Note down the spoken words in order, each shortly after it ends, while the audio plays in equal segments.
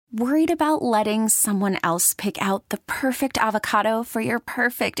Worried about letting someone else pick out the perfect avocado for your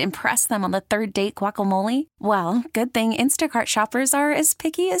perfect impress them on the third date guacamole? Well, good thing Instacart shoppers are as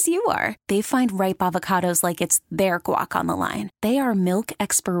picky as you are. They find ripe avocados like it's their guac on the line. They are milk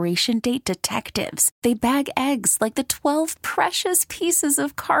expiration date detectives. They bag eggs like the 12 precious pieces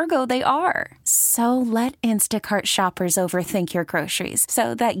of cargo they are. So let Instacart shoppers overthink your groceries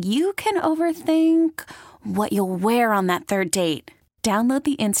so that you can overthink what you'll wear on that third date. Download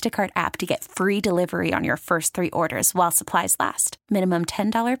the Instacart app to get free delivery on your first 3 orders while supplies last. Minimum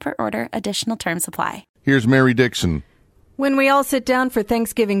 $10 per order. Additional terms apply. Here's Mary Dixon. When we all sit down for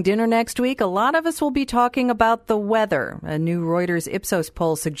Thanksgiving dinner next week, a lot of us will be talking about the weather. A new Reuters Ipsos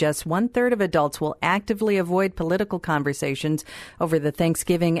poll suggests 1/3 of adults will actively avoid political conversations over the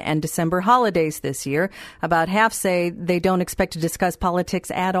Thanksgiving and December holidays this year. About half say they don't expect to discuss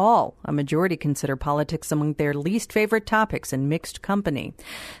politics at all. A majority consider politics among their least favorite topics in mixed company.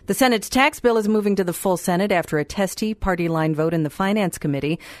 The Senate's tax bill is moving to the full Senate after a testy party line vote in the Finance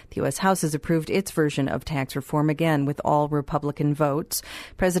Committee. The U.S. House has approved its version of tax reform again with all Republican votes.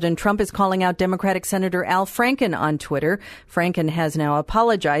 President Trump is calling out Democratic Senator Al Franken on Twitter. Franken has now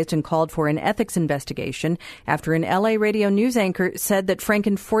apologized and called for an ethics investigation after an L.A. radio news anchor said that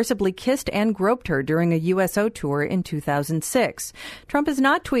Franken forcibly kissed and groped her during a USO tour in 2006. Trump has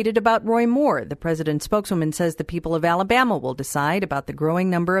not tweeted about Roy Moore. The president's spokeswoman says the people of Alabama will decide about the growing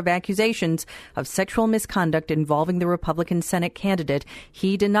number of accusations of sexual misconduct involving the Republican Senate candidate.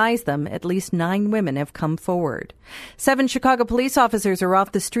 He denies them. At least 9 women have come forward. 7 Chicago police officers are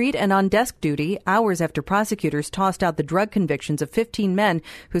off the street and on desk duty hours after prosecutors tossed out the drug convictions of 15 men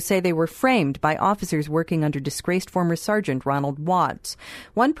who say they were framed by officers working under disgraced former Sergeant Ronald Watts.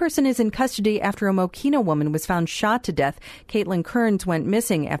 One person is in custody after a Mokina woman was found shot to death. Caitlin Kearns went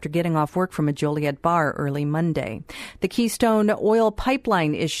missing after getting off work from a Joliet bar early Monday. The Keystone oil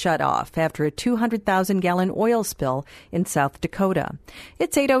pipeline is shut off after a 200,000-gallon oil spill in South Dakota.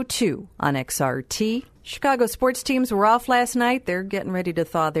 It's 8:02 on XRT. Chicago sports teams were off last night. They're getting ready to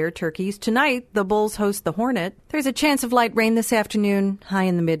thaw their turkeys. Tonight, the Bulls host the Hornet. There's a chance of light rain this afternoon, high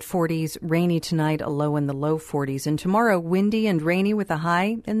in the mid-40s. Rainy tonight, a low in the low 40s. And tomorrow, windy and rainy with a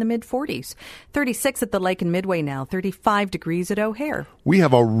high in the mid-40s. 36 at the lake in Midway now, 35 degrees at O'Hare. We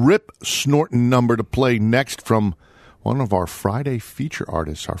have a Rip Snorton number to play next from one of our Friday feature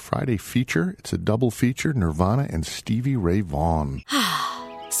artists. Our Friday feature, it's a double feature, Nirvana and Stevie Ray Vaughan.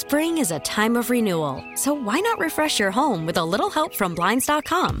 Spring is a time of renewal, so why not refresh your home with a little help from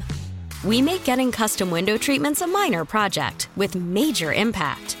Blinds.com? We make getting custom window treatments a minor project with major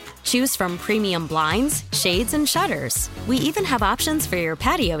impact. Choose from premium blinds, shades, and shutters. We even have options for your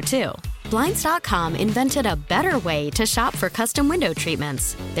patio, too. Blinds.com invented a better way to shop for custom window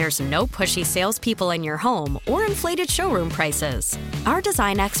treatments. There's no pushy salespeople in your home or inflated showroom prices. Our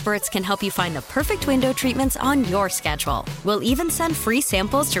design experts can help you find the perfect window treatments on your schedule. We'll even send free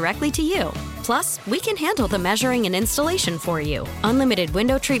samples directly to you. Plus, we can handle the measuring and installation for you. Unlimited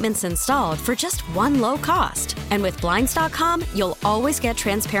window treatments installed for just one low cost. And with Blinds.com, you'll always get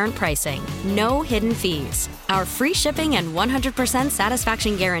transparent pricing. No hidden fees. Our free shipping and 100%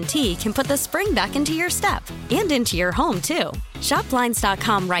 satisfaction guarantee can put the spring back into your step and into your home, too. Shop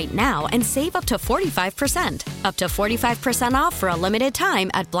Blinds.com right now and save up to 45%. Up to 45% off for a limited time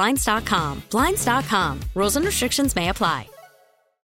at Blinds.com. Blinds.com. Rules and restrictions may apply.